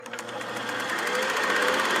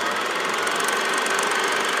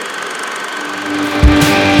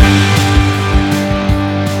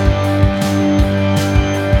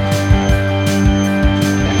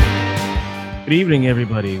evening,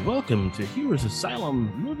 everybody. Welcome to Heroes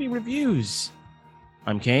Asylum Movie Reviews.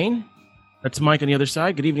 I'm Kane. That's Mike on the other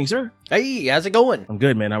side. Good evening, sir. Hey, how's it going? I'm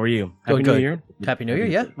good, man. How are you? Happy New Year. Happy New Year,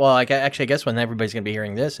 yeah. Well, I guess when everybody's going to be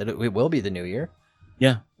hearing this, it will be the new year.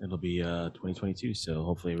 Yeah, it'll be 2022. So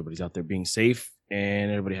hopefully everybody's out there being safe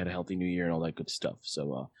and everybody had a healthy new year and all that good stuff.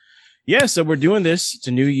 So, so we're doing this. It's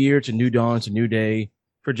a new year. It's a new dawn. It's a new day.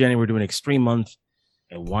 For January, we're doing Extreme Month.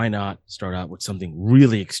 And why not start out with something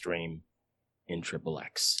really extreme in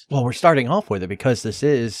XXX? Well, we're starting off with it because this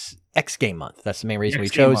is X Game Month. That's the main reason we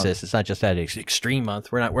chose this. It's not just that it's Extreme Month.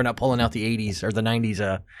 We're not pulling out the 80s or the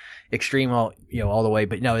 90s extreme all the way.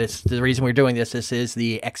 But no, it's the reason we're doing this. This is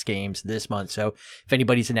the X Games this month. So if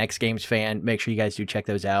anybody's an X Games fan, make sure you guys do check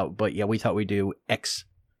those out. But yeah, we thought we'd do X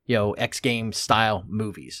Game style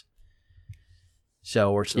movies.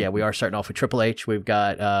 So we are starting off with Triple H. We've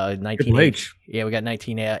got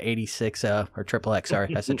 1986 or Triple X.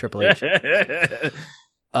 Sorry, I said Triple H.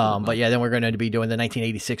 But yeah, then we're going to be doing the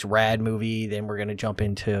 1986 Rad movie. Then we're going to jump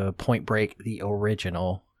into Point Break, the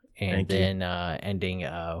original, and then ending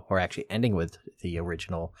with the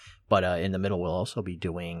original. But in the middle, we'll also be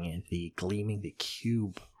doing the Gleaming the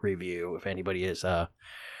Cube review. If anybody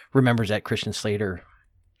remembers that Christian Slater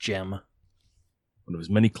gem. One of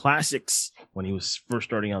his many classics when he was first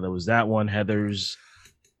starting out. There was that one, Heathers.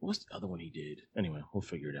 What was the other one he did? Anyway, we'll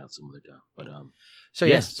figure it out some other time. But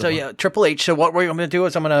Triple H. So what we're going to do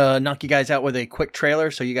is I'm going to knock you guys out with a quick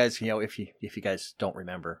trailer. So you guys, if you guys don't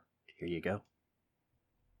remember, here you go.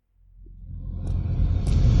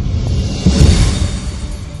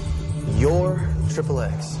 You're Triple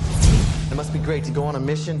X. It must be great to go on a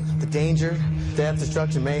mission. The danger, death,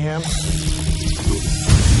 destruction, mayhem.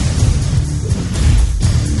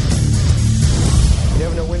 You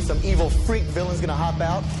never know when some evil freak villain's gonna hop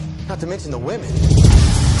out. Not to mention the women.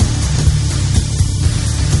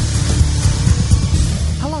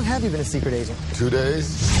 How long have you been a secret agent? 2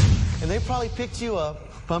 days. And they probably picked you up,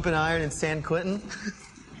 pumping iron in San Quentin.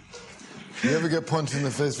 You ever get punched in the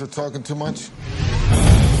face for talking too much?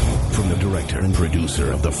 From the director and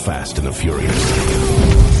producer of The Fast and the Furious.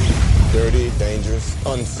 Dirty, dangerous,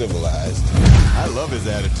 uncivilized. I love his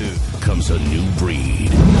attitude. Comes a new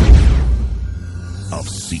breed of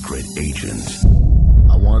secret agent.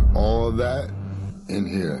 I want all of that in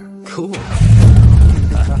here. Cool. How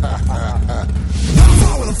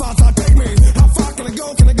far will the far take me? How far can I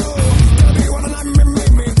go? Can I go? Gotta be what I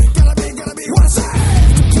make me. Gotta be what I say.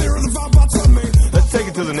 Clear the far parts from me. Let's take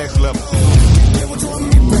it to the next level. Give what you want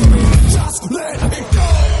me, baby. Just let me go.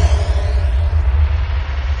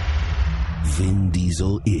 Vin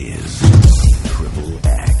Diesel is Triple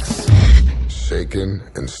X. Shaken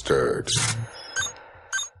and stirred.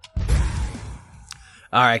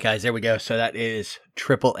 All right, guys, there we go. So that is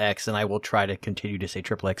Triple X, and I will try to continue to say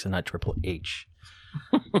Triple X and not Triple H.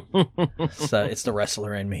 So it's the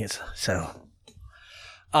wrestler in me.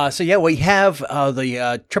 We have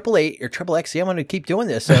the Triple H or Triple X. Yeah, I'm going to keep doing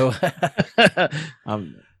this. So, so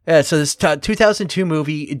this 2002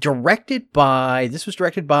 movie was directed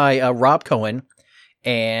by Rob Cohen,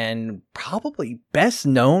 and probably best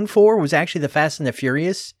known for was actually The Fast and the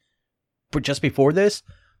Furious, but just before this.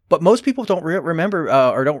 But most people don't remember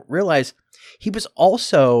or don't realize he was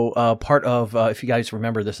also part of, if you guys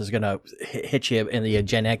remember, this is going to hit you in the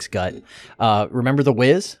Gen X gut. Remember The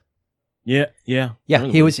Wiz? Yeah.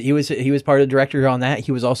 He was part of the director on that.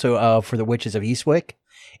 He was also for The Witches of Eastwick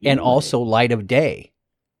and also Light of Day.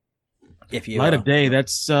 Light of Day,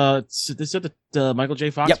 that's this is the Michael J.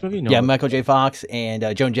 Fox movie? No. Yeah, Michael J. Fox and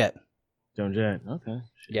Joan Jett. Joan Jett, okay.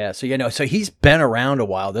 Yeah, so he's been around a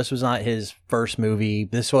while. This was not his first movie.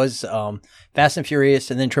 This was Fast and Furious,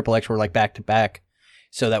 and then Triple X were like back to back.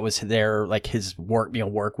 So that was his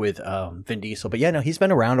work with Vin Diesel. But yeah, no, he's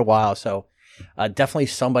been around a while. So definitely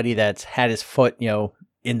somebody that's had his foot,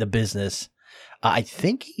 in the business. I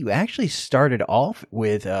think he actually started off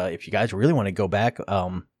with, if you guys really want to go back,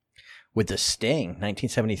 with The Sting,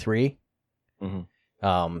 1973.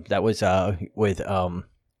 Mm-hmm. That was with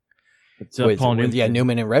Paul Newman.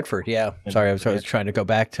 Newman and Redford. Yeah, sorry, I was trying to go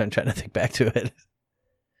back to. I'm trying to think back to it.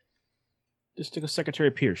 Just took a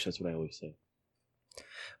Secretary Pierce. That's what I always say.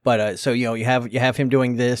 But you have him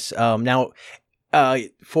doing this now.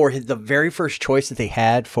 For the very first choice that they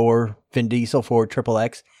had for Vin Diesel for Triple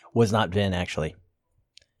X was not Vin. Actually,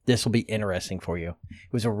 this will be interesting for you.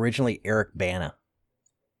 It was originally Eric Bana.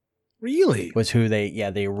 Really? Was who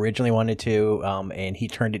they originally wanted to, and he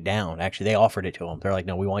turned it down. Actually, they offered it to him. They're like,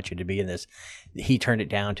 no, we want you to be in this. He turned it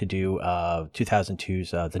down to do 2002's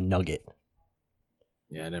The Nugget.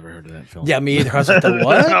 Yeah, I never heard of that film. Yeah, me either. I was like, the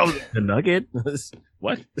what? The Nugget?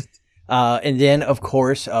 What? And then, of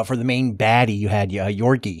course, for the main baddie, you had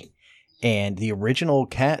Yorgi. And the original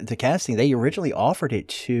the casting, they originally offered it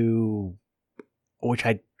to, which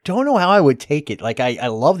I don't know how I would take it. Like, I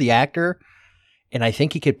love the actor, and I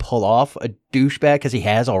think he could pull off a douchebag because he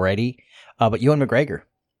has already. But Ewan McGregor.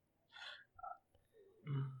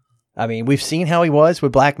 I mean, we've seen how he was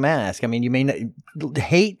with Black Mask. I mean, you may not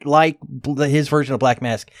hate like his version of Black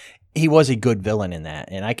Mask. He was a good villain in that,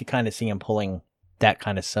 and I could kind of see him pulling that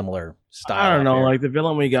kind of similar style. I don't know. there. Like the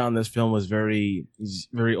villain we got in this film was he's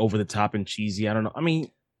very over the top and cheesy. I don't know. I mean,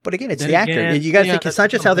 but again, it's then the actor. again, You got to yeah, think it's that's not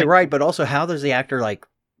just how they something. write, but also how does the actor like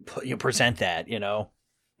present that? You know.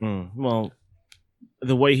 well,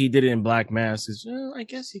 the way he did it in Black Mask is, I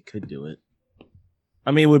guess he could do it. I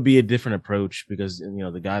mean, it would be a different approach because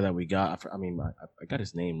the guy that we got. I mean, I got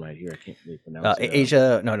his name right here. I can't really pronounce it.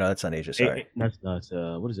 Asia? No, that's not Asia. Sorry. That's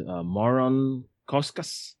what is it? Moron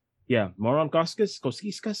Koskas. Yeah, Moron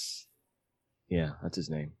Koskiskas. Yeah, that's his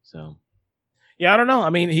name. So, yeah, I don't know. I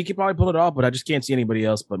mean, he could probably pull it off, but I just can't see anybody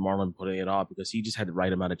else but Marlon putting it off because he just had the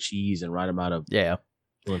right amount of cheese and right amount of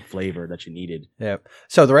flavor that you needed. Yeah.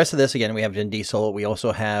 So the rest of this, again, we have Vin Diesel. We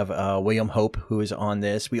also have William Hope, who is on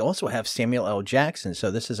this. We also have Samuel L. Jackson. So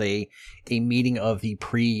this is a meeting of the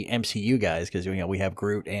pre-MCU guys because we have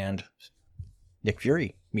Groot and Nick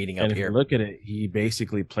Fury meeting And up if here, you look at it, he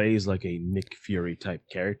basically plays like a Nick Fury type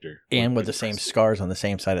character, and with the same scars on the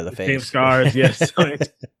same side of the face. Same scars, yes. So it's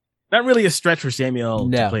not really a stretch for Samuel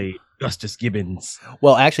No. to play Justice Gibbons.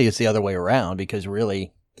 Well, actually, it's the other way around because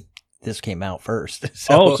really, this came out first.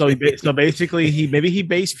 So, So basically, he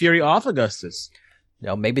based Fury off Augustus.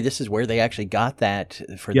 maybe this is where they actually got that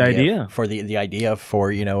for The idea. for the idea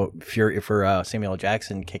for Fury for Samuel L.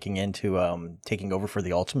 Jackson kicking into taking over for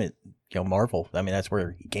the Ultimate Marvel. I mean, that's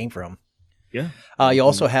where he came from. Yeah. You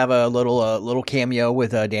also have a little cameo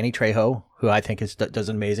with Danny Trejo, who I think does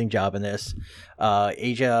an amazing job in this.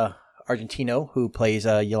 Asia Argentino, who plays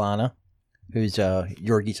Yelena, who's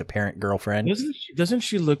Yorgi's apparent girlfriend. Doesn't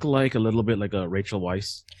she look like a little bit like a Rachel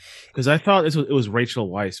Weisz? Because I thought it was Rachel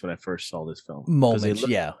Weisz when I first saw this film. 'Cause Moments, they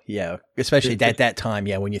look- yeah. Especially at that time,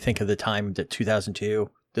 when you think of the time that 2002,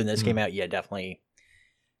 then this came out, definitely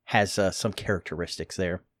has some characteristics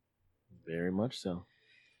there. Very much so.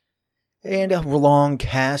 And a long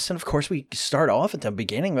cast, and of course we start off at the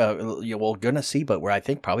beginning. We're gonna see, but where I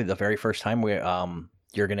think probably the very first time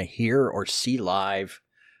you're gonna hear or see live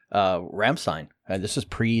Rammstein. This is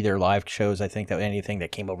pre their live shows. I think that anything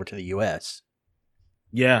that came over to the U.S.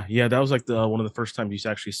 Yeah, that was like one of the first times you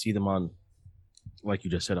actually see them on, like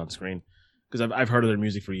you just said, on screen. Because I've heard of their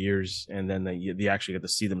music for years, and then they actually get to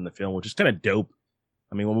see them in the film, which is kind of dope.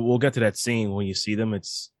 I mean, we'll get to that scene when you see them.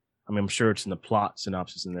 I'm sure it's in the plot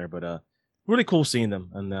synopsis in there, but really cool seeing them.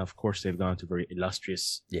 And of course, they've gone to very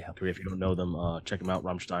illustrious career. If you don't know them, check them out.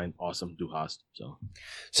 Rammstein, awesome, Du hast.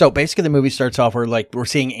 So basically, the movie starts off we're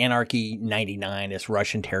seeing Anarchy 99, this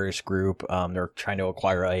Russian terrorist group. They're trying to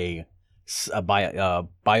acquire a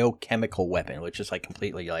biochemical weapon, which is like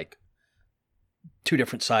completely like two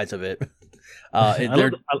different sides of it.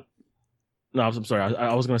 No, I'm sorry.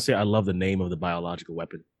 I was going to say I love the name of the biological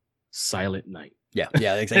weapon, Silent Night. Yeah,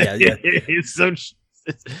 exactly. Yeah. It's so.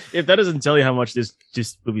 If that doesn't tell you how much this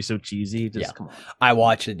just movie's so cheesy, come on. I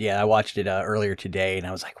watched it. Yeah, I watched it earlier today, and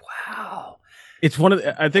I was like, wow. It's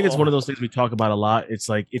I think it's one of those things we talk about a lot. It's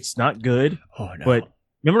like it's not good. Oh no. But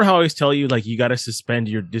remember how I always tell you, like, you got to suspend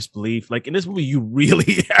your disbelief. Like in this movie, you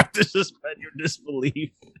really have to suspend your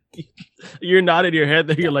disbelief. You're not in your head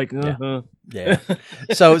there. You're like, Yeah.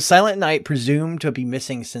 So Silent Night presumed to be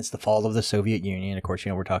missing since the fall of the Soviet Union. Of course,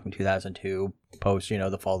 we're talking 2002, post,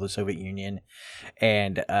 the fall of the Soviet Union.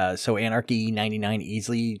 And so Anarchy 99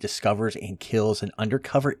 easily discovers and kills an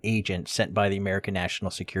undercover agent sent by the American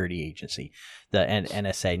National Security Agency, the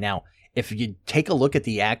NSA. Now, if you take a look at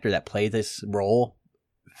the actor that played this role,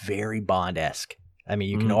 very Bond-esque. I mean,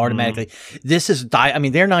 you can automatically,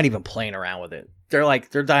 they're not even playing around with it.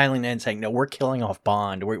 They're dialing in saying, no, we're killing off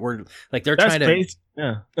Bond. We're like, they're trying to,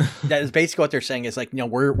 that is basically what they're saying is like,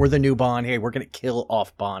 we're the new Bond. Hey, we're going to kill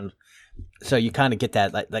off Bond. So you kind of get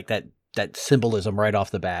that, like that symbolism right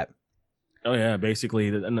off the bat. Oh yeah, basically,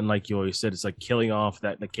 and then like you always said, it's like killing off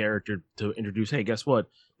the character to introduce. Hey, guess what?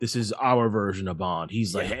 This is our version of Bond.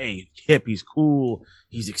 He's like, hey, hip. He's cool.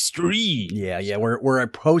 He's extreme. Yeah. We're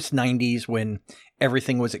at post 90s when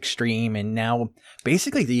everything was extreme, and now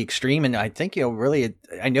basically the extreme. And I think really,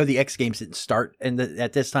 I know the X Games didn't start, and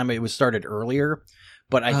at this time it was started earlier,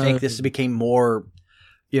 but I think this became more,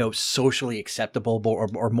 socially acceptable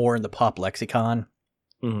or more in the pop lexicon.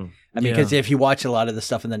 Mm-hmm. I mean, because if you watch a lot of the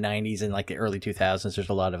stuff in the 90s and like the early 2000s, there's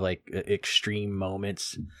a lot of like extreme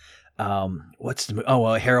moments. What's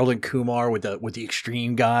the Harold and Kumar with the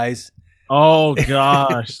extreme guys. Oh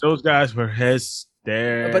gosh, those guys were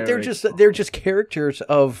hysterical. But they're just characters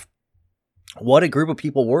of what a group of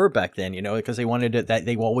people were back then, because they wanted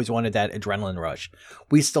they always wanted that adrenaline rush.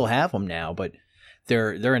 We still have them now, but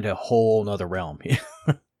they're into a whole nother realm.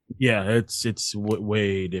 Yeah, it's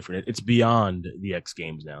way different. It's beyond the X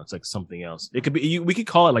Games now. It's like something else. It could be. We could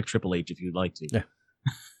call it like Triple H if you'd like to.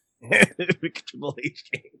 Yeah. Triple H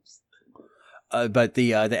Games. But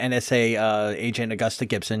the NSA agent Augusta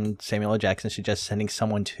Gibson, Samuel L. Jackson suggests sending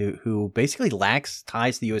someone who basically lacks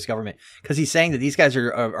ties to the U.S. government, because he's saying that these guys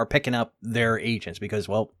are picking up their agents because,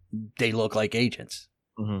 well, they look like agents.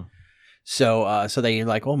 Mm-hmm. So they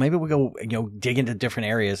like, well, maybe we go dig into different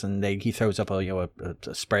areas, and he throws up a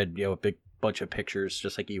spread, a big bunch of pictures,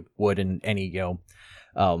 just like you would in any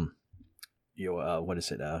what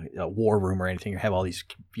is it, a war room or anything. You have all these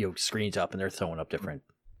screens up, and they're throwing up different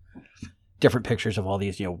pictures of all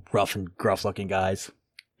these rough and gruff looking guys.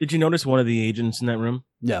 Did you notice one of the agents in that room?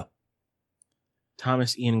 No.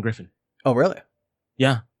 Thomas Ian Griffin. Oh, really?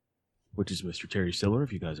 Yeah. Which is Mr. Terry Silver.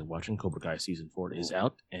 If you guys are watching, Cobra Kai season 4 is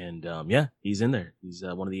out, and yeah, he's in there. He's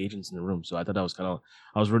one of the agents in the room. So I thought that was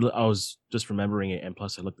I was just remembering it, and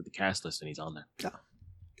plus I looked at the cast list, and he's on there. Oh.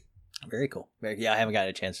 Very cool. I haven't gotten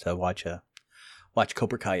a chance to watch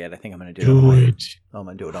Cobra Kai yet. I think I'm going to do it. I'm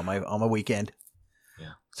going to do it on my weekend.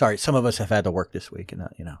 Yeah. Sorry, some of us have had to work this week, and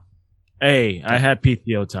Hey, I had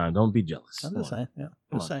PTO time. Don't be jealous. I'm just saying. Yeah.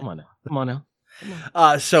 Come on now.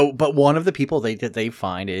 But one of the people they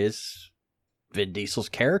find is Vin Diesel's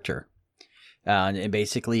character, and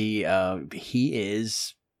basically he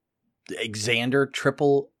is Xander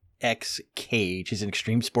Triple X Cage. He's an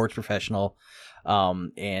extreme sports professional,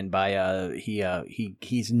 and by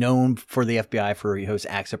he's known for the FBI for he hosts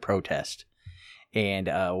acts of protest. And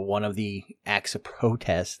one of the acts of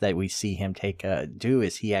protest that we see him do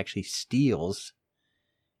is he actually steals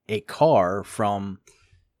a car from.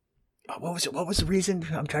 What was it? What was the reason?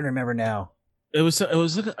 I'm trying to remember now. It was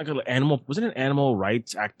like an animal. Wasn't it animal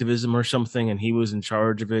rights activism or something? And he was in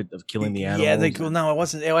charge of killing the animals. Yeah, no, it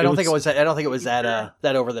wasn't. I don't think it was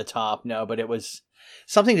that over the top. No, but it was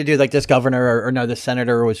something to do like this governor or no, the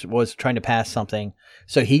senator was trying to pass something.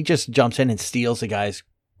 So he just jumps in and steals the guy's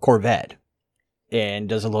Corvette and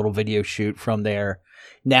does a little video shoot from there.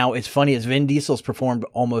 Now, it's funny, as Vin Diesel's performed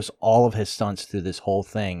almost all of his stunts through this whole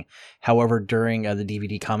thing. However, during the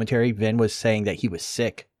DVD commentary, Vin was saying that he was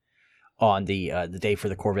sick on the day for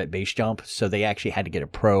the Corvette base jump. So they actually had to get a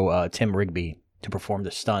pro, Tim Rigby, to perform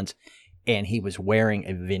the stunts. And he was wearing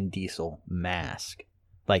a Vin Diesel mask.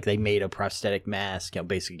 Like, they made a prosthetic mask,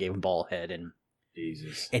 basically gave him bald head. And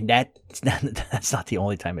Jesus. And that's not the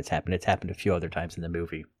only time it's happened. It's happened a few other times in the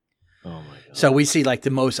movie. Oh my God. So we see like the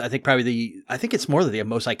most, I think it's more the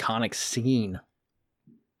most iconic scene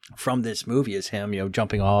from this movie is him,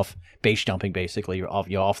 jumping off, base jumping basically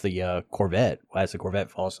off the Corvette as the Corvette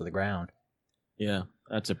falls to the ground. Yeah,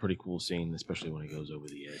 that's a pretty cool scene, especially when he goes over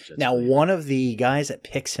the edge. Now, one of the guys that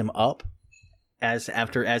picks him up as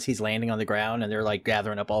he's landing on the ground and they're like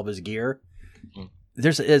gathering up all of his gear,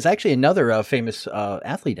 there's actually another famous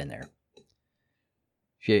athlete in there.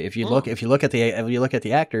 If you look at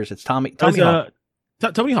the actors, it's Tony Hawk.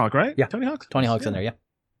 Tony Hawk, right? Yeah, Tony Hawk. Tony Hawk's in there. Yeah.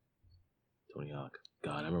 Tony Hawk.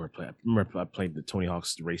 God, I remember I played the Tony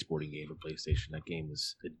Hawk's raceboarding game for PlayStation. That game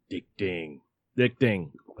was addicting.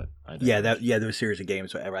 But those series of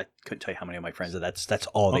games. I couldn't tell you how many of my friends that's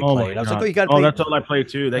all they played. I was like, oh, you got to play. Oh, that's all I played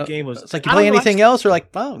too. That game was. It's like, you play anything else? Or like,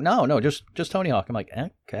 oh no, just Tony Hawk. I'm like,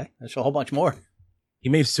 okay, there's a whole bunch more. He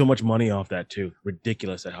made so much money off that too.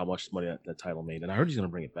 Ridiculous at how much money that title made. And I heard he's going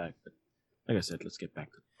to bring it back. But like I said, let's get back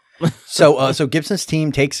to it. So Gibson's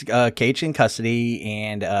team takes Cage in custody,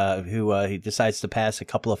 and he decides to pass a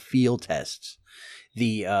couple of field tests.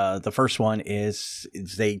 The first one is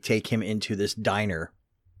they take him into this diner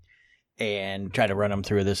and try to run him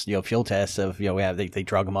through this field test of they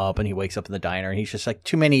drug him up and he wakes up in the diner and he's just like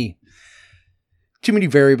too many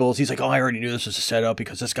variables. He's like, oh, I already knew this was a setup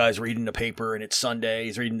because this guy's reading the paper and it's Sunday.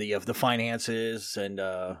 He's reading the finances, and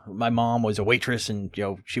my mom was a waitress and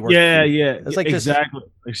she worked. Yeah. It's like exactly.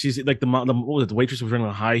 Like she's like what was it? The waitress was wearing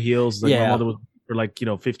high heels. Like my mother was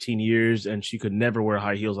for 15 years, and she could never wear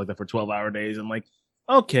high heels like that for 12-hour days. I'm like,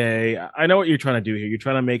 okay, I know what you're trying to do here. You're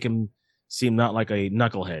trying to make him seem not like a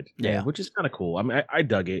knucklehead. Yeah, which is kind of cool. I mean, I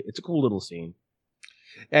dug it. It's a cool little scene.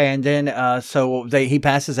 And then, he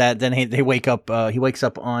passes that. Then they wake up. He wakes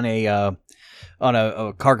up on a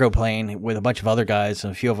cargo plane with a bunch of other guys,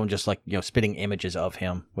 and a few of them just spitting images of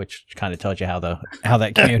him, which kind of tells you how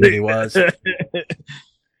that community was. I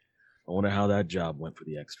wonder how that job went for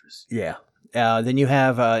the extras. Yeah, Then you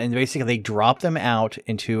have, and basically they drop them out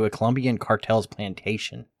into a Colombian cartel's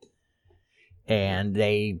plantation, and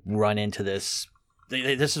they run into this.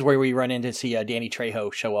 This is where we run into see Danny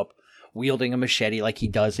Trejo show up wielding a machete like he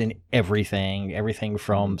does in everything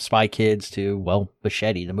from Spy Kids to, well,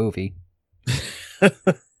 Machete, the movie.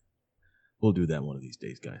 We'll do that one of these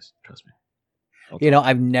days, guys. Trust me.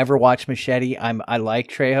 I've never watched Machete. I like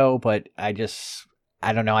Trejo, but I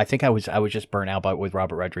don't know. I think I was just burnt out with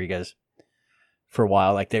Robert Rodriguez for a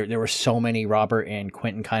while. Like there were so many Robert and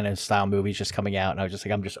Quentin kind of style movies just coming out, and I was just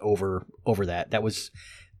like, I'm just over that. That was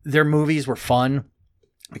their movies were fun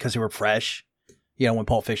because they were fresh. When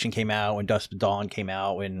Pulp Fiction came out, when Dusk to Dawn came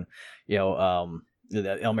out, when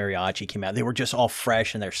the El Mariachi came out, they were just all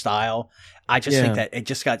fresh in their style. I just think that it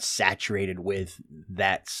just got saturated with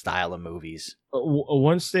that style of movies.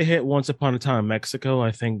 Once they hit Once Upon a Time in Mexico,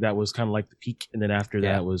 I think that was kind of like the peak. And then after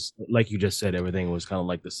that was, like you just said, everything was kind of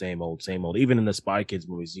like the same old. Even in the Spy Kids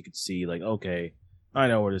movies, you could see like, okay, I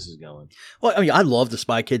know where this is going. Well, I mean, I love the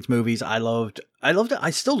Spy Kids movies. I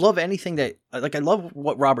still love anything that, like, I love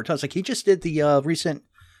what Robert does. Like, he just did the recent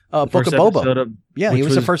Book of Boba. He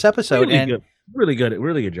was the first episode. Really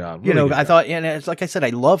good job. I thought, and it's like I said,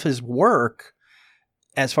 I love his work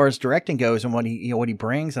as far as directing goes and what he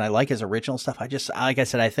brings, and I like his original stuff. Like I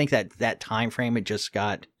said, I think that time frame, it just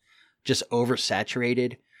got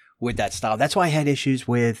oversaturated with that style. That's why I had issues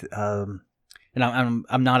with, and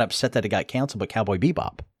I'm not upset that it got canceled, but Cowboy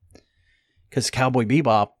Bebop, because Cowboy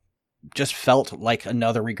Bebop just felt like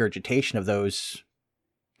another regurgitation of those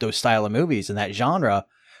style of movies in that genre.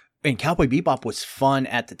 And Cowboy Bebop was fun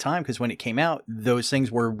at the time because when it came out, those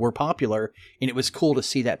things were popular, and it was cool to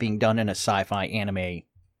see that being done in a sci-fi anime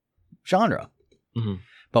genre. Mm-hmm.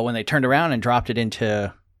 But when they turned around and dropped it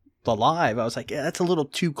into the live, I was like, yeah, that's a little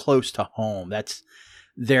too close to home.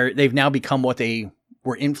 They've now become what they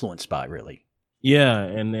were influenced by, really. Yeah,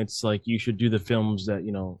 and it's like you should do the films that,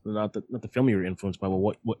 not the film you were influenced by, but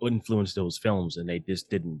what influenced those films, and they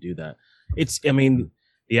just didn't do that.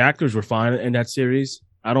 The actors were fine in that series.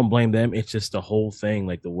 I don't blame them. It's just the whole thing,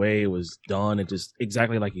 like the way it was done. It just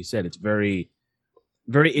exactly like you said. It's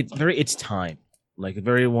it's time. Like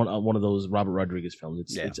very one of those Robert Rodriguez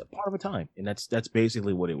films. It's a part of a time, and that's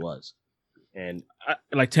basically what it was. And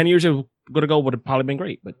like 10 years ago would have probably been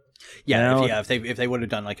great, but if they would have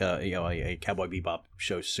done like a Cowboy Bebop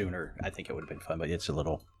show sooner, I think it would have been fun. But it's a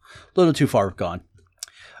little too far gone.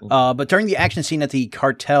 But during the action scene at the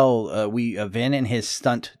cartel, Vin and his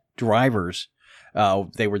stunt drivers.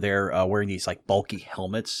 They were there wearing these like bulky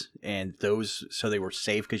helmets, and so they were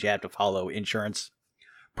safe because you had to follow insurance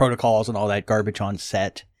protocols and all that garbage on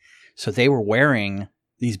set. So they were wearing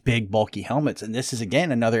these big bulky helmets, and this is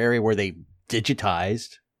again another area where they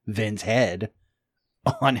digitized Vin's head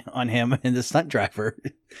on him and the stunt driver.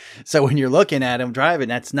 So when you're looking at him driving,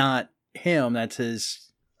 that's not him, that's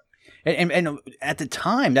his. And at the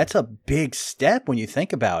time, that's a big step when you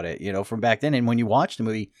think about it, from back then. And when you watch the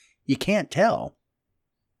movie, you can't tell.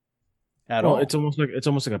 It's almost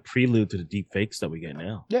like a prelude to the deep fakes that we get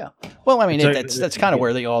now. Yeah. Well, I mean, that's kind of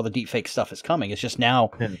where all the deep fake stuff is coming. It's just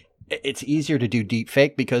now it's easier to do deep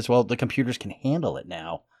fake because, well, the computers can handle it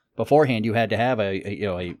now. Beforehand, you had to have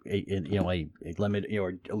a limit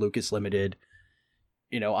or a Lucas Limited,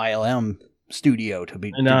 ILM studio to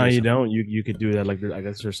be. No, you don't. You could do that. Like I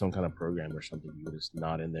guess there's some kind of program or something. You just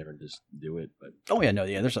nod in there and just do it. But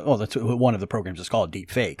that's one of the programs is called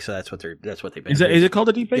Deep Fake. So that's what they've been. Is it called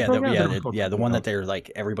a Deep Fake program? The one that they're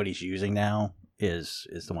like everybody's using now is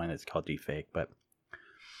the one that's called Deep Fake. But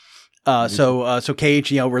so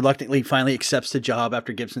Cage, reluctantly finally accepts the job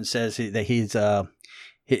after Gibson says that he's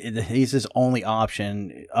his only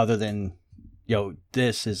option other than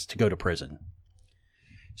this is to go to prison.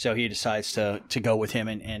 So he decides to go with him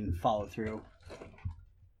and follow through.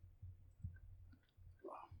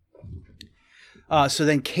 So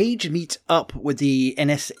then Cage meets up with the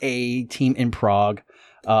NSA team in Prague,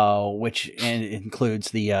 which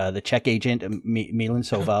includes the Czech agent Milan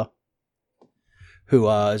Sova, who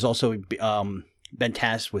has also been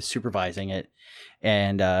tasked with supervising it,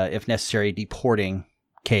 and if necessary, deporting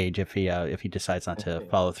Cage if he decides not to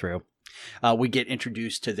follow through. We get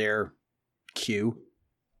introduced to their queue.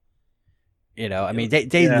 I mean,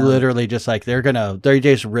 they literally just like they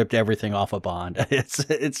just ripped everything off of Bond.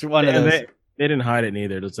 It's one of those. They didn't hide it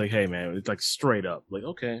neither. It's like, hey man, it's like straight up. Like,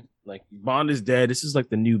 okay, like Bond is dead. This is like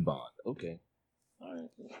the new Bond. Okay, all right,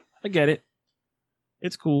 I get it.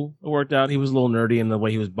 It's cool. It worked out. He was a little nerdy in the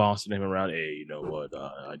way he was bossing him around. Hey, you know what?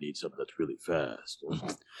 I need something that's really fast.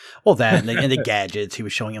 Well, that and the gadgets. He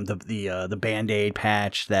was showing him the Band-Aid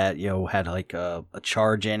patch that had like a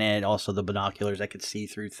charge in it. Also the binoculars that could see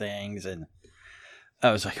through things, and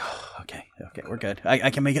I was like, oh, okay, we're good. I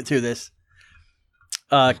can make it through this.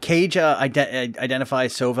 Cage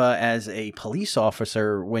identifies Sova as a police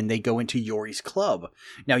officer when they go into Yori's club.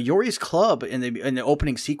 Now, Yori's club in the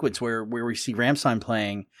opening sequence where we see Rammstein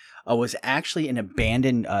playing was actually an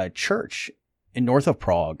abandoned church in north of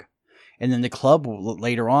Prague, and then the club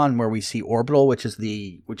later on where we see Orbital, which is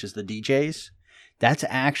the DJs. That's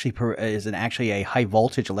actually actually a high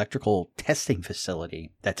voltage electrical testing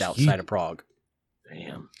facility that's outside of Prague.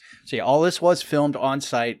 Damn. So yeah, all this was filmed on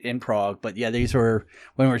site in Prague, but yeah, these were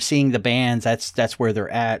when we're seeing the bands. That's where they're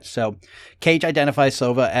at. So Cage identifies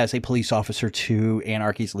Sova as a police officer to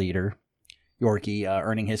Anarchy's leader, Yorgi,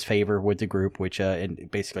 earning his favor with the group, which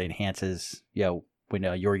basically enhances when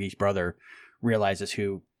Yorgi's brother realizes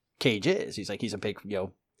who Cage is. He's a big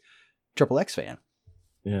Triple X fan.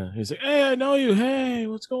 Yeah, he's like, hey, I know you. Hey,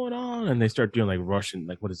 what's going on? And they start doing like Russian,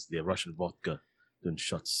 like what is the Russian vodka, doing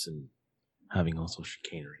shots and having also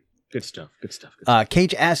chicanery. Good stuff.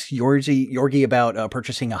 Cage asks Yorgi about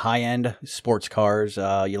purchasing a high-end sports cars.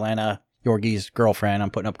 Yelena, Yorgi's girlfriend,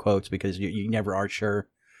 I'm putting up quotes because you never are sure.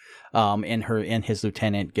 And his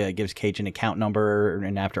lieutenant gives Cage an account number,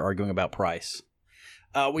 and after arguing about price,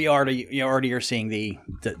 we already are seeing the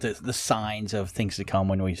signs of things to come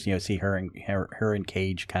when we see her and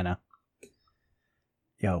Cage kind of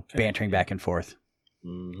bantering back and forth.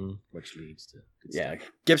 Mm-hmm. Which leads to good stuff.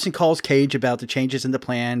 Stuff. Gibson calls Cage about the changes in the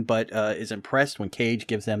plan, but is impressed when Cage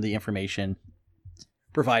gives them the information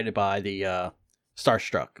provided by the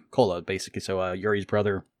Starstruck Kola, basically. So Yuri's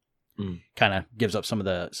brother kind of gives up some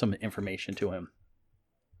information to him.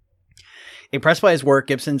 Impressed by his work,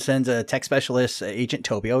 Gibson sends a tech specialist, Agent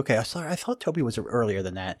Toby. Okay, I thought Toby was earlier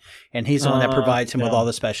than that, and he's the one that provides him with all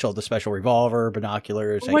the special revolver,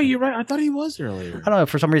 binoculars. Wait, you're right. I thought he was earlier. I don't know.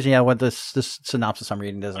 For some reason, what this synopsis I'm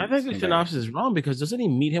reading doesn't. I think the synopsis is wrong because doesn't he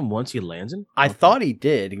meet him once he lands in? I thought he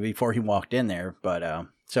did before he walked in there, but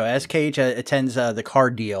so as Cage attends the car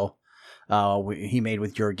deal he made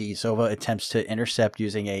with Yorgi, Sova attempts to intercept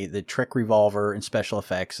using the trick revolver and special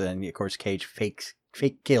effects, and of course Cage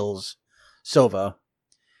fake kills Sova,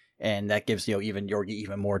 and that gives even Yorgi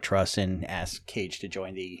even more trust and asks Cage to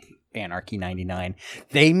join the Anarchy 99.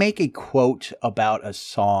 They make a quote about a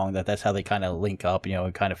song that's how they kind of link up,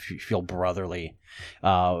 and kind of feel brotherly.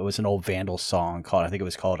 It was an old Vandals song called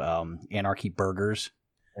Anarchy Burgers.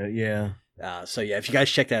 Yeah. So yeah, if you guys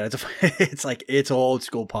check that out, it's old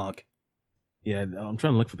school punk. Yeah, I'm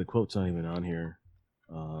trying to look for the quote. It's not even on here.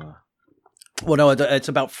 Well, no, it's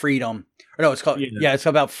about freedom. Or no, it's called it's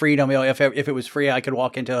about freedom. If it was free, I could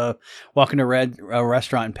walk into a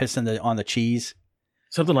restaurant and piss on the cheese.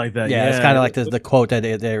 Something like that. Yeah, it's kind of like the quote that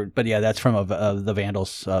they're. But yeah, that's from the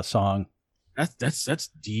Vandals song. That's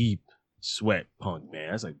deep sweat punk,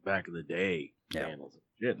 man. That's like back in the day. Yeah. Vandals.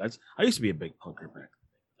 Yeah, I used to be a big punker back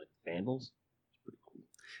then. Like Vandals.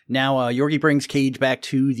 Now, Yorgi brings Cage back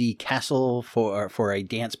to the castle for a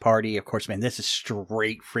dance party. Of course, man, this is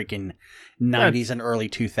straight freaking 90s and early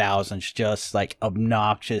 2000s. Just like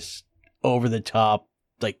obnoxious, over the top.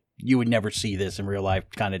 Like you would never see this in real life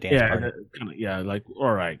kind of dance party. Like,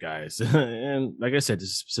 all right, guys. And like I said,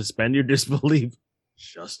 just suspend your disbelief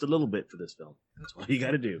just a little bit for this film. That's all you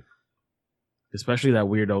got to do. Especially that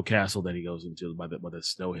weird old castle that he goes into by the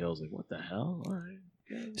snow hills. Like, what the hell? All right.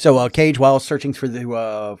 So Cage, while searching for the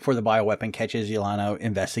bioweapon, catches Yelena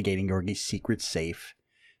investigating Yorgi's secret safe.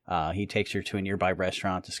 He takes her to a nearby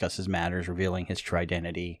restaurant, discusses matters, revealing his true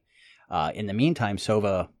identity. In the meantime,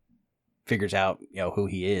 Sova figures out who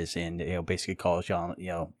he is, and basically calls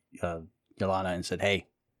Yelena and said, "Hey,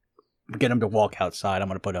 get him to walk outside. I'm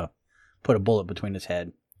going to put a bullet between his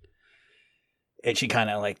head." And she kind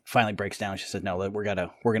of finally breaks down. She said, "No, we're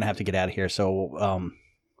gonna have to get out of here." So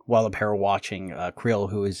while the pair are watching, Krill,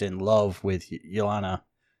 who is in love with Yelena,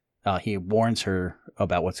 he warns her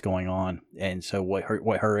about what's going on. And so what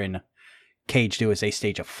her and Cage do is they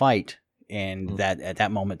stage a fight, and that at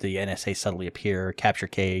that moment the NSA suddenly appear, capture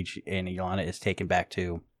Cage, and Yelena is taken back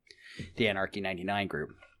to the Anarchy 99 group.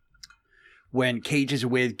 When Cage is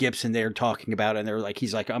with Gibson, they're talking about it, and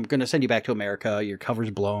he's like, "I'm going to send you back to America. Your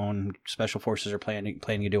cover's blown. Special forces are planning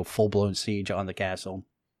to do a full-blown siege on the castle."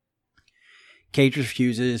 Cage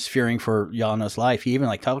refuses, fearing for Yelena's life. He even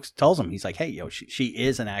tells him, he's like, "Hey, she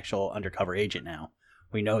is an actual undercover agent now.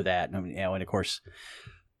 We know that." And of course,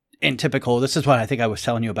 in typical, this is what I think I was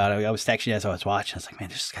telling you about. I was texting you as I was watching. I was like, man,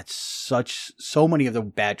 this got so many of the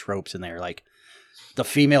bad tropes in there. Like the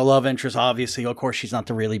female love interest, obviously, of course, she's not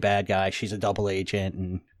the really bad guy. She's a double agent,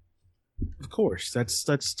 and of course, that's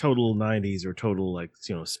total 90s or total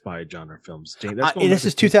spy genre films. This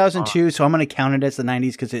is 2002, so I'm going to count it as the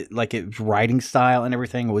 90s because its writing style and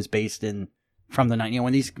everything was based in from the night.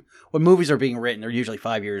 When movies are being written, they're usually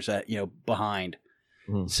 5 years behind.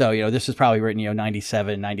 Mhm. So this was probably written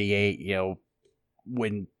 97, 98.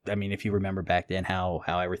 If you remember back then how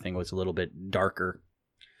everything was a little bit darker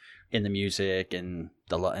in the music and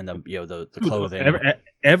the clothing.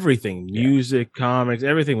 Everything, music, comics,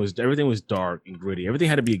 everything was dark and gritty. Everything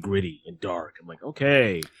had to be gritty and dark. I'm like,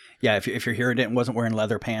 okay. Yeah, if your hero wasn't wearing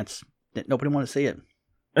leather pants, nobody wanted to see it.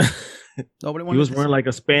 Nobody wanted. He was to wearing see like a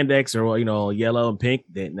spandex or yellow and pink.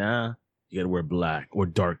 Then you got to wear black or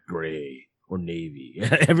dark gray or navy.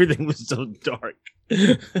 Everything was so dark.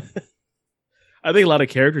 I think a lot of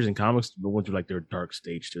characters in comics went through like their dark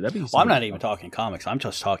stage too. Well, I'm not even talking comics. I'm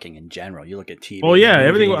just talking in general. You look at TV. Oh yeah, movies,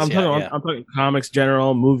 everything. I'm talking comics,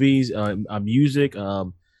 general, movies, music.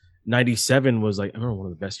 97 was like, I remember one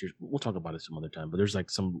of the best years. We'll talk about it some other time. But there's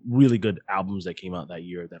like some really good albums that came out that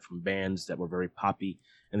year that from bands that were very poppy,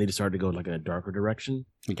 and they just started to go like in a darker direction.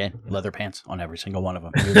 Again, leather pants on every single one of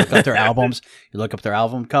them. You look up their albums. You look up their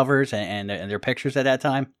album covers and their pictures at that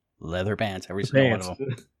time. Leather pants, every single one of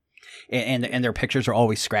them. And their pictures are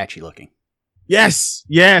always scratchy looking. Yes,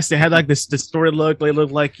 they had like this distorted look. They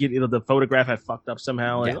looked like the photograph had fucked up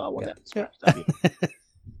somehow. Like,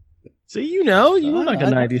 See, you like a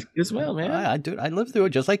 90s as well, man. I lived through it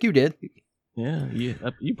just like you did. Yeah,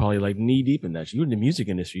 you probably like knee deep in that. You're in the music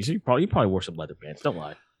industry, so you probably wore some leather pants. Don't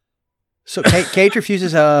lie. So Cage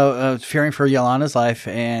refuses fearing for Yelena's life,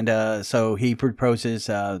 and so he proposes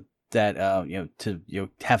that to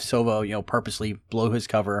have Sova purposely blow his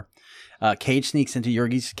cover. Cage sneaks into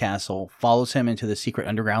Yorgi's castle, follows him into the secret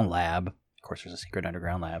underground lab. Of course, there's a secret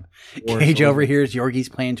underground lab. Cage overhears Yorgi's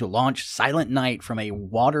plan to launch Silent Night from a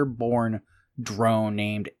waterborne drone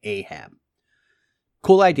named Ahab.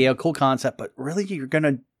 Cool idea, cool concept, but really, you're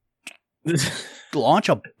gonna launch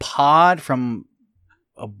a pod from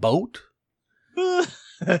a boat?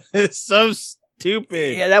 It's so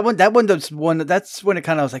stupid. Yeah, that's when it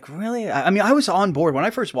kind of was like, really? I mean, I was on board when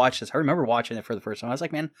I first watched this. I remember watching it for the first time. I was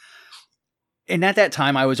like, man. And at that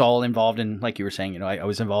time, I was all involved in, like you were saying, I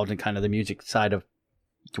was involved in kind of the music side of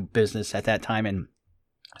business at that time. And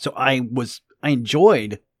so I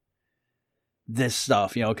enjoyed this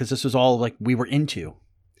stuff, because this was all like we were into.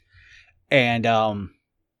 And,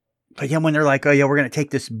 but yeah, when they're like, oh yeah, we're going to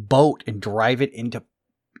take this boat and drive it into,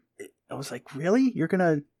 I was like, really? You're going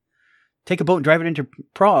to take a boat and drive it into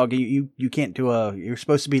Prague? You can't do you're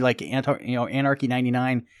supposed to be like, Anarchy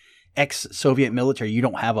 99, ex-Soviet military. You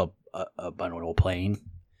don't have a little plane.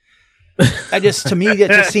 To me, that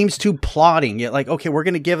just seems too plotting. You're like, okay, we're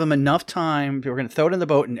going to give them enough time. We're going to throw it in the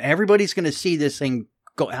boat, and everybody's going to see this thing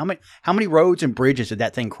go. How many roads and bridges did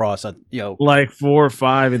that thing cross? Like 4 or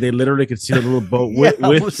 5, and they literally could see the little boat with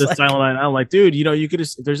the Silent Night. I'm like, dude, you could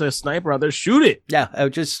just, if there's a sniper out there, shoot it. Yeah, I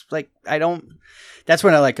was just like, I don't. That's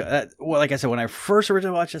when I like I said, when I first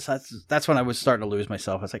originally watched this, that's when I was starting to lose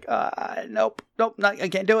myself. I was like, nope, I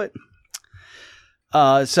can't do it.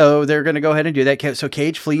 So they're going to go ahead and do that. So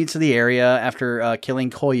Cage flees to the area after killing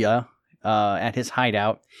Kolya at his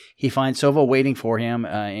hideout. He finds Sova waiting for him,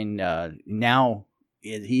 and now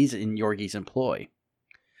he's in Yorgi's employ.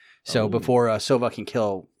 So before Sova can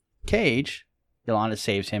kill Cage, Yelena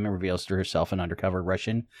saves him and reveals to herself an undercover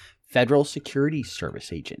Russian Federal Security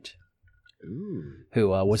Service agent. Ooh. Who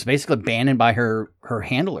was basically abandoned by her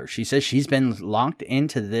handler. She says she's been locked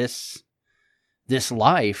into this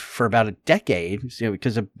life for about a decade,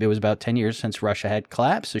 because it was about 10 years since Russia had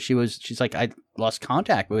collapsed. So she's like, I lost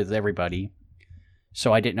contact with everybody,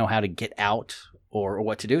 so I didn't know how to get out or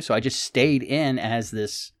what to do. So I just stayed in as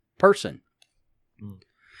this person. Mm.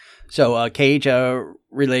 So Cage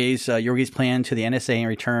relays Yorgi's plan to the NSA in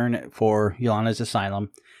return for Yelena's asylum.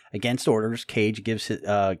 Against orders, Cage gives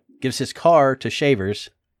his car to Shavers,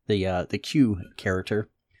 the Q character.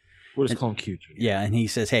 What is called Q? Yeah, and he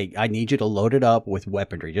says, "Hey, I need you to load it up with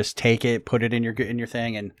weaponry. Just take it, put it in your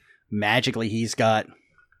thing, and magically he's got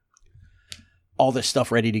all this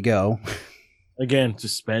stuff ready to go." Again,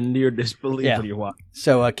 suspend your disbelief when you're watching.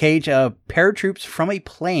 So Cage paratroops from a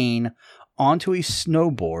plane onto a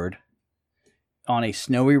snowboard on a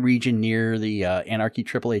snowy region near the Anarchy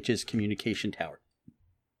Triple H's communication tower.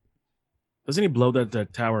 Doesn't he blow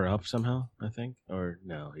that tower up somehow, I think? Or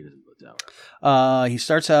no, he doesn't blow the tower. He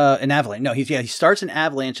starts an avalanche. No, he starts an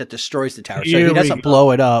avalanche that destroys the tower. So he doesn't blow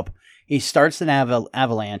it up. He starts an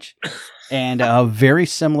avalanche. And very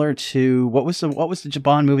similar to what was the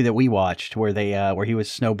Japan movie that we watched where where he was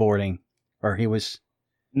snowboarding, or he was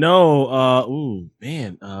we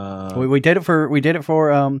did it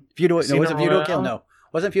for Feudal. No, was it Feudal Kill? No,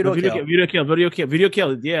 wasn't Feudal Kill. Video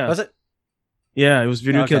Kill. Yeah. Was it? Yeah, it was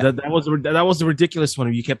Video Okay. Kill. That was the ridiculous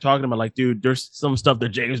one. You kept talking about like, dude, there's some stuff that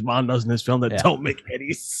James Bond does in this film that Yeah. don't make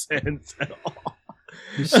any sense at all.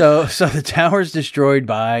 So the tower is destroyed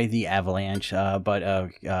by the avalanche,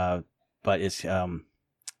 but it's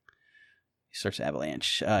he starts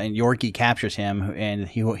avalanche, and Yorkie captures him, and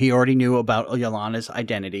he already knew about Yolana's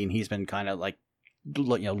identity, and he's been kind of like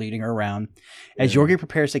leading her around. As Yorkie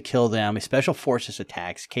prepares to kill them, Special Forces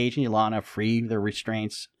attacks. Cage and Yolana free their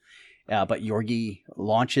restraints, but Yorkie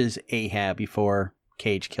launches Ahab before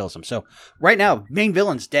Cage kills him. So right now, main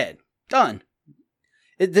villain's dead. Done.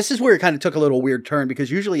 This is where it kind of took a little weird turn,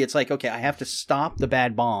 because usually it's like, okay, I have to stop the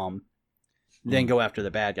bad bomb, then go after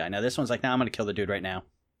the bad guy. Now this one's like, I'm going to kill the dude right now.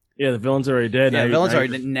 Yeah, the villain's already dead. Yeah, Now the villain's now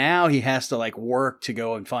already dead. Now he has to like work to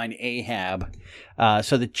go and find Ahab.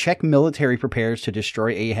 So the Czech military prepares to destroy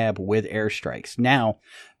Ahab with airstrikes. Now,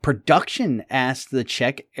 production asked the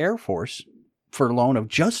Czech Air Force for a loan of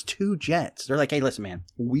just 2 jets. They're like, hey, listen, man,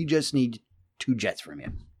 we just need 2 jets from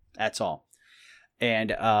you. That's all.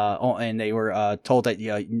 And they were told that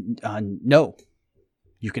no,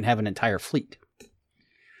 you can have an entire fleet.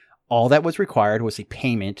 All that was required was a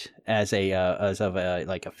payment as a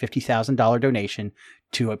 $50,000 donation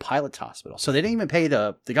to a pilot's hospital. So they didn't even pay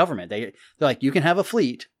the government. They're like, you can have a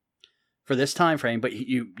fleet for this time frame, but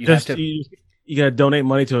you have to you got to donate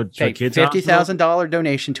money to a kid's $50,000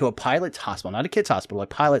 donation to a pilot's hospital, not a kid's hospital, a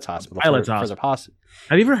pilot's hospital. Pilot's for hospital. the hospital.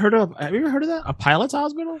 Have you ever heard of that? A pilot's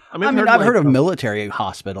hospital? I've heard of military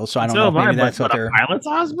hospitals, so I don't know if maybe that's what they're. A pilot's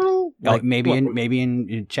hospital? Like maybe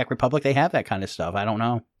in Czech Republic they have that kind of stuff. I don't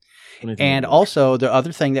know. And also the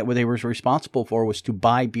other thing that they were responsible for was to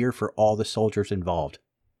buy beer for all the soldiers involved.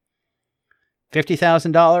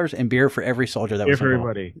 $50,000 and beer for every soldier that was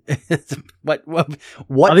involved. Everybody.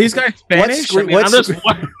 What are these guys Spanish?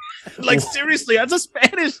 What Seriously, that's a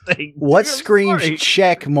Spanish thing. What screams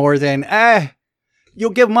Czech more than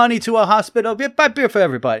you'll give money to a hospital, buy beer for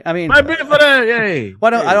everybody? I mean, buy beer for that, yay! I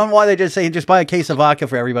don't know why they just say just buy a case of vodka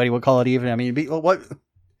for everybody. We'll call it even. I mean, what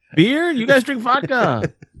beer? You guys drink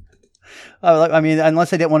vodka? I mean, unless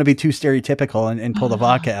they didn't want to be too stereotypical and pull the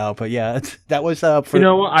vodka out. But yeah, that was for. You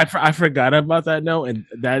know what? I forgot about that note, and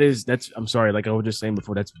that's. I'm sorry. Like I was just saying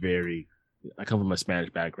before, that's very. I come from a Spanish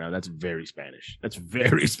background. That's very Spanish. That's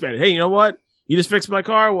very Spanish. Hey, you know what? You just fixed my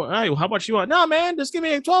car. Well, hey, how much you want? No, man, just give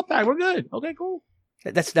me a 12-pack. We're good. Okay, cool.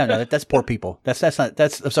 That's poor people. That's not.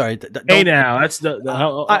 I'm sorry. Hey, now that's the.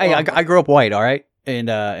 I grew up white. All right.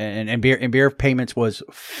 And beer payments was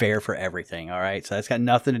fair for everything. All right, so that's got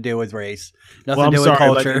nothing to do with race, nothing to do with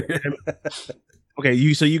culture. Okay,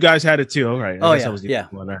 you guys had it too. All right. Oh yeah.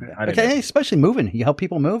 Okay, especially moving. You help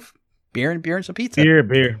people move. Beer and some pizza.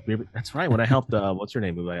 Beer. That's right. When I helped, what's her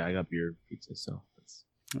name? I got beer, pizza. So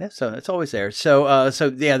it's always there. So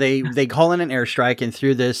yeah, they call in an airstrike, and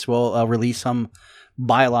through this, we'll release some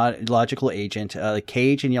biological agent.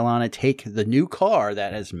 Cage and Yolana take the new car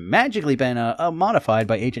that has magically been modified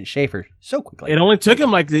by Agent Schaefer so quickly. It only took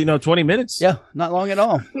him 20 minutes. Yeah, not long at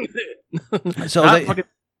all. So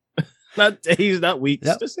not days, not weeks.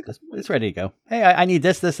 Yep, it's ready to go. Hey, I need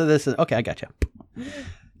this, and this. Okay, I got you.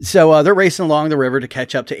 So they're racing along the river to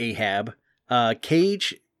catch up to Ahab.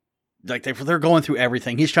 Cage, they're going through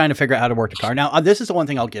everything. He's trying to figure out how to work the car. Now, this is the one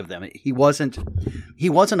thing I'll give them. He wasn't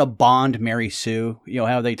a Bond Mary Sue. You know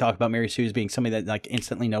how they talk about Mary Sue as being somebody that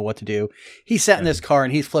instantly know what to do. He's sat in this car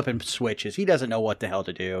and he's flipping switches. He doesn't know what the hell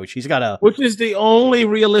to do. Which is the only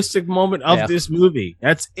realistic moment of this movie.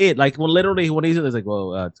 That's it. Like literally when he's like,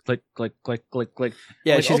 well, click, click, click, click, click.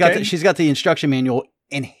 Yeah, she's got the instruction manual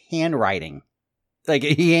in handwriting. Like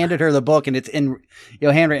he handed her the book and it's in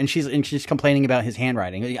handwritten, and she's complaining about his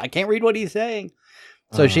handwriting. I can't read what he's saying.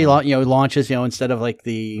 So she launches, instead of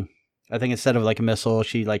instead of a missile,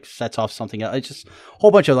 she sets off something else. It's just a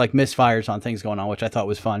whole bunch of misfires on things going on, which I thought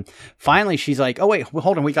was fun. Finally, she's like, oh wait,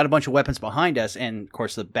 hold on, we got a bunch of weapons behind us, and of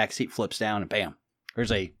course the back seat flips down and bam,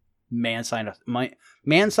 there's a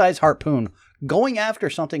man-sized harpoon going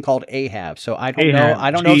after something called Ahab. So I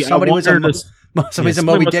don't know if somebody was somebody's a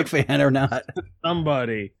Moby Dick fan or not.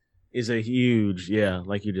 Somebody is a huge,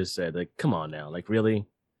 like you just said. Come on now, really.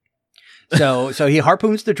 So he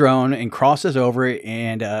harpoons the drone and crosses over it,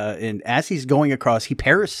 and as he's going across, he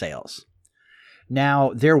parasails.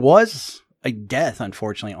 Now there was a death,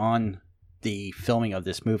 unfortunately, on the filming of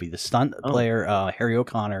this movie. The stunt player Harry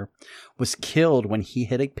O'Connor was killed when he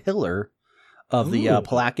hit a pillar of the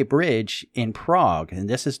Palackit Bridge in Prague. And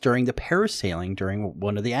this is during the parasailing during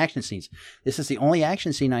one of the action scenes. This is the only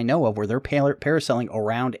action scene I know of where they're parasailing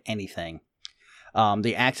around anything.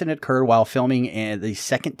 The accident occurred while filming the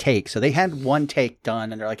second take. So they had one take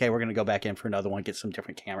done, and they're like, hey, we're going to go back in for another one, get some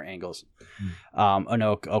different camera angles.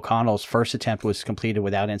 O'Connell's first attempt was completed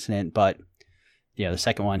without incident, but the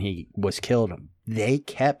second one, he was killed. They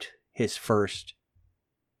kept his first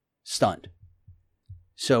stunt.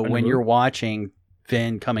 So when you're watching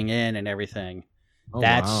Vin coming in and everything,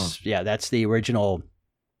 that's the original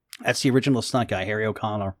stunt guy, Harry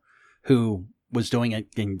O'Connell, who was doing it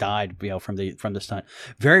and died, from the stunt.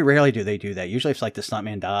 Very rarely do they do that. Usually, if like the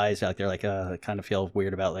stuntman dies, like they're like, kind of feel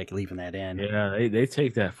weird about like leaving that in. Yeah, they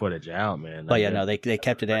take that footage out, man. But they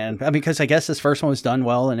kept it in. Because I guess this first one was done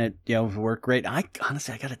well and it worked great. I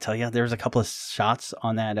honestly, I got to tell you, there was a couple of shots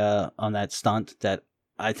on that stunt that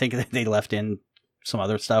I think they left in some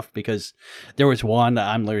other stuff, because there was one that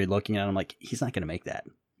I'm literally looking at. I'm like, he's not going to make that.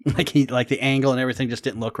 Like the angle and everything just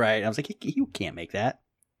didn't look right. I was like, you can't make that.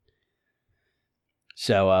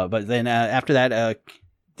 So, but then after that,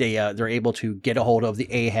 they're able to get a hold of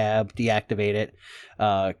the Ahab, deactivate it.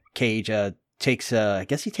 Cage takes, I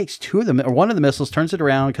guess he takes two of them, or one of the missiles, turns it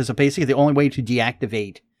around, because basically the only way to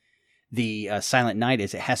deactivate the Silent Night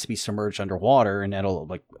is it has to be submerged underwater, and that'll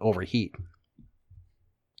like overheat.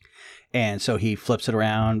 And so he flips it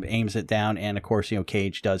around, aims it down, and of course,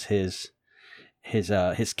 Cage does his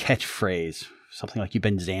catchphrase, something like "You've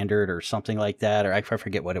been Xandered" or something like that, or I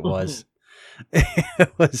forget what it was.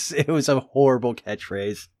 It was a horrible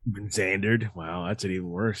catchphrase. Been Xandered. Wow, that's even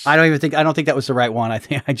worse. I don't think that was the right one. I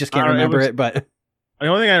just can't remember it. But the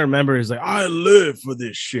only thing I remember is like, I live for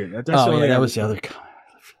this shit. That was the other.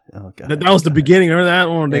 Oh god, that was the beginning. Remember that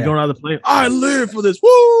one? They going out of the plane. I live for this.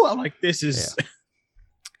 Woo! I'm like, this is. Yeah.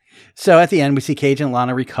 So at the end, we see Cage and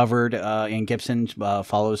Lana recovered, and Gibson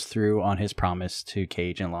follows through on his promise to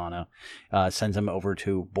Cage and Lana, sends them over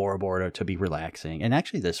to Bora Bora to be relaxing. And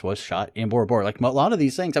actually, this was shot in Bora Bora. Like a lot of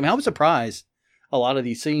these things, I was surprised a lot of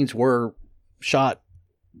these scenes were shot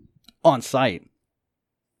on site.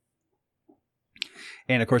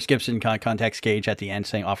 And of course, Gibson contacts Cage at the end,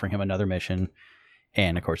 offering him another mission.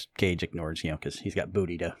 And of course, Cage ignores, because he's got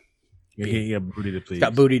booty to. He got booty to please.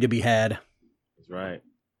 Got booty to be had. That's right.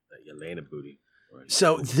 Yelena booty. Right.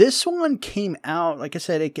 So this one came out, like I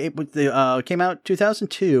said, it came out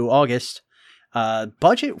 2002 August.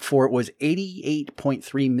 Budget for it was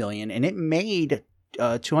 $88.3 million, and it made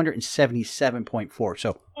 $277.4.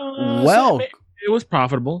 So it was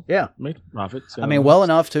profitable. Yeah, made profit. So. Well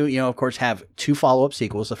enough to of course have two follow-up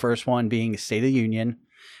sequels. The first one being State of the Union,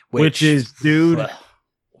 which is, dude,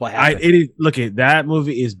 what happened? It is. Look, that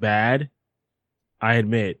movie is bad. I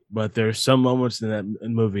admit, but there's some moments in that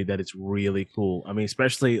movie that it's really cool.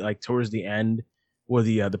 Especially like towards the end where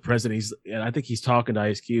the president, and I think he's talking to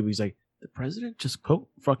Ice Cube. He's like, the president just quote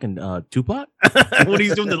fucking Tupac when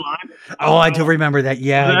he's doing the line. I do remember that.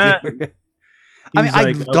 Yeah.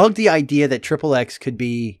 I dug the idea that Triple X could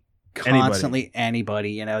be constantly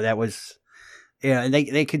anybody. That was, and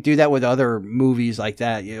they could do that with other movies like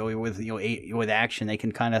that. With action, they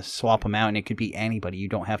can kind of swap them out, and it could be anybody. You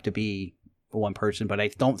don't have to be one person, but I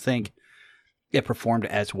don't think it performed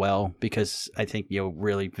as well, because I think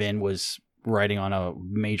really Vin was riding on a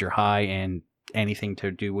major high, and anything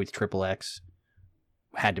to do with Triple X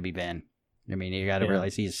had to be Vin. You got to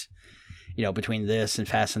realize he's between this and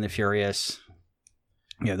Fast and the Furious,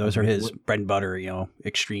 those are his bread and butter,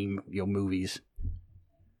 extreme movies.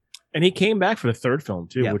 And he came back for the third film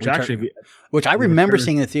too, which I remember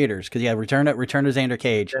seeing in the theaters, because Return to Xander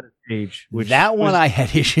Cage. I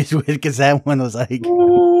had issues with, because that one was like,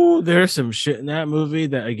 ooh, there's some shit in that movie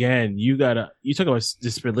that, again, you talk about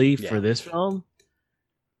disbelief for this film.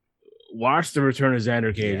 Watch the Return of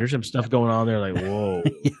Xander Cage. There's some stuff going on there, like, whoa.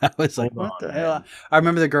 I was like, what the hell? I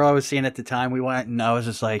remember the girl I was seeing at the time. We went, and I was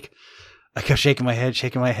just like, I kept shaking my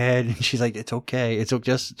head, and she's like, it's okay,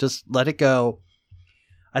 just let it go.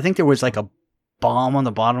 I think there was like a bomb on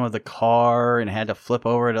the bottom of the car, and it had to flip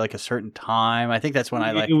over at like a certain time. I think that's when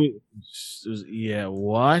I like.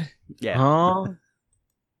 What? Yeah. Huh?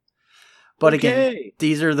 But again,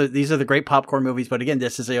 these are the great popcorn movies. But again,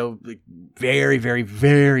 this is very, very,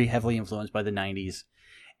 very heavily influenced by the '90s,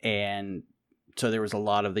 and so there was a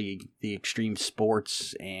lot of the extreme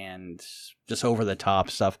sports and just over the top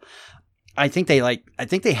stuff. I think they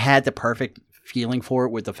had the perfect feeling for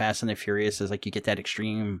it with the Fast and the Furious, is like you get that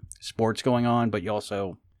extreme sports going on, but you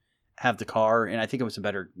also have the car, and I think it was a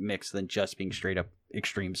better mix than just being straight up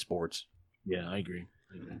extreme sports. Yeah, I agree.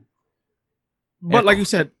 But like you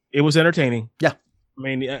said, it was entertaining. Yeah.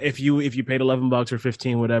 If you paid $11 or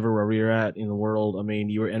 15, whatever, wherever you're at in the world,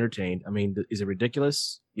 you were entertained. Is it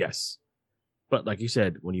ridiculous? Yes. But like you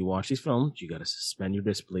said, when you watch these films, you got to suspend your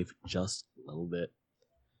disbelief just a little bit.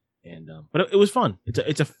 And but it was fun.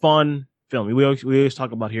 It's a fun film. We always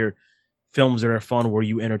talk about here films that are fun, where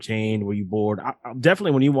you entertain, where you bored.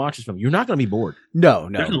 Definitely, when you watch this film, you're not going to be bored. No.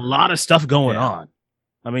 There's a lot of stuff going on.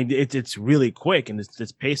 I mean, it's really quick and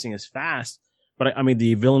its pacing is fast. But I mean,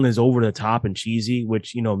 the villain is over the top and cheesy,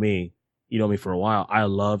 which you know me for a while. I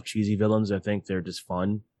love cheesy villains. I think they're just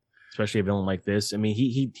fun, especially a villain like this. I mean,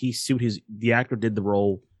 the actor did the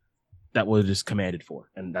role that was just commanded for,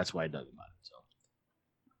 and that's why I dug about it. So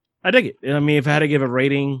I dig it. I mean, if I had to give a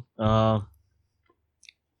rating,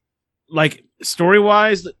 like story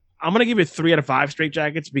wise, I'm gonna give it 3 out of 5 straight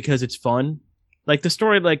jackets because it's fun. Like the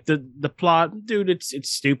story, like the plot, dude, it's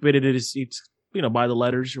stupid. It's by the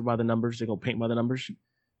letters or by the numbers. They go paint by the numbers,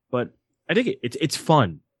 but I dig it. It's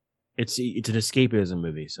fun. It's an escapism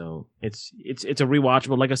movie, so it's a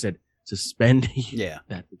rewatchable. Like I said, suspend. Yeah,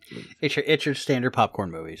 it's your standard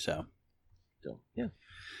popcorn movie. So yeah.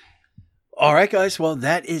 All right, guys. Well,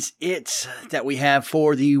 that is it that we have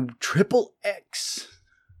for the Triple X.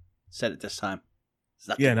 Said it this time.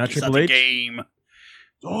 Not Triple H. Game.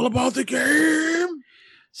 It's all about the game.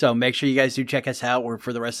 So make sure you guys do check us out.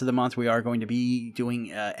 For the rest of the month, we are going to be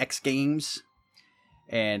doing X Games.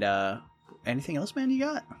 And anything else, man, you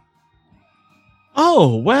got?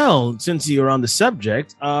 Oh, well, since you're on the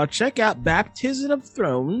subject, check out Baptism of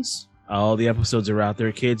Thrones. All the episodes are out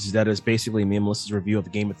there, kids. That is basically me and Melissa's review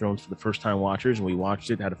of Game of Thrones for the first-time watchers. And we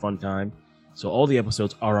watched it, had a fun time. So all the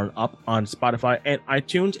episodes are up on Spotify and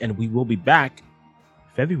iTunes. And we will be back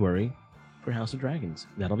February for House of Dragons.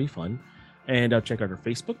 That'll be fun. And check out our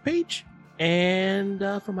Facebook page. And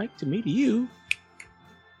from Mike to me to you,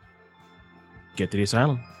 get to the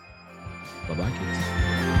asylum. Bye-bye,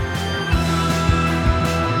 kids.